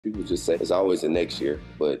People just say it's always the next year,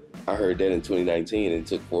 but I heard that in 2019 and it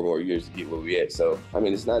took 4 more years to get where we at. So, I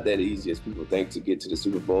mean, it's not that easy as people think to get to the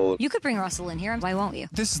Super Bowl. You could bring Russell in here. Why won't you?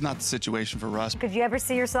 This is not the situation for Russ. Could you ever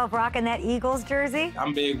see yourself rocking that Eagles jersey?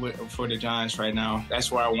 I'm big for the Giants right now.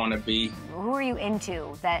 That's where I want to be. Who are you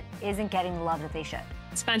into that isn't getting the love that they should?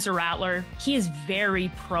 Spencer Rattler, he is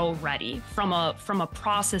very pro-ready from a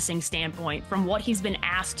processing standpoint, from what he's been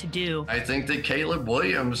asked to do. I think that Caleb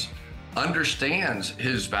Williams understands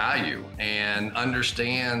his value and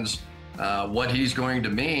understands what he's going to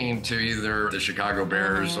mean to either the Chicago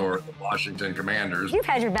Bears or the Washington Commanders. You've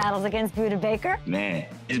had your battles against Budda Baker. Man,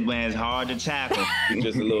 his man's hard to tackle. He's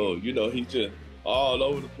just a little, he's just all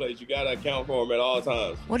over the place. You got to account for him at all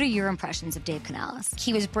times. What are your impressions of Dave Canales?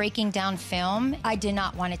 He was breaking down film. I did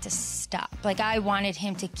not want it to stop. Like, I wanted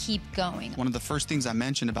him to keep going. One of the first things I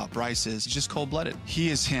mentioned about Bryce is he's just cold-blooded. He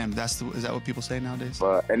is him. Is that what people say nowadays?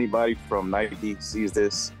 Anybody from Nike sees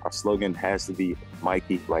this, our slogan has to be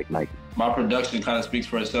Mikey like Nike. My production kind of speaks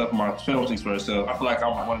for itself. My film speaks for itself. I feel like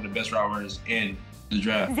I'm one of the best route runners in the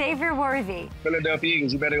draft. Xavier Worthy. Philadelphia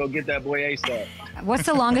Eagles, you better go get that boy ASAP. What's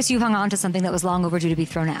the longest you've hung on to something that was long overdue to be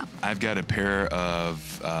thrown out? I've got a pair of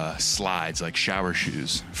slides, like shower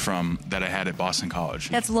shoes, that I had at Boston College.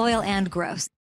 That's loyal and gross.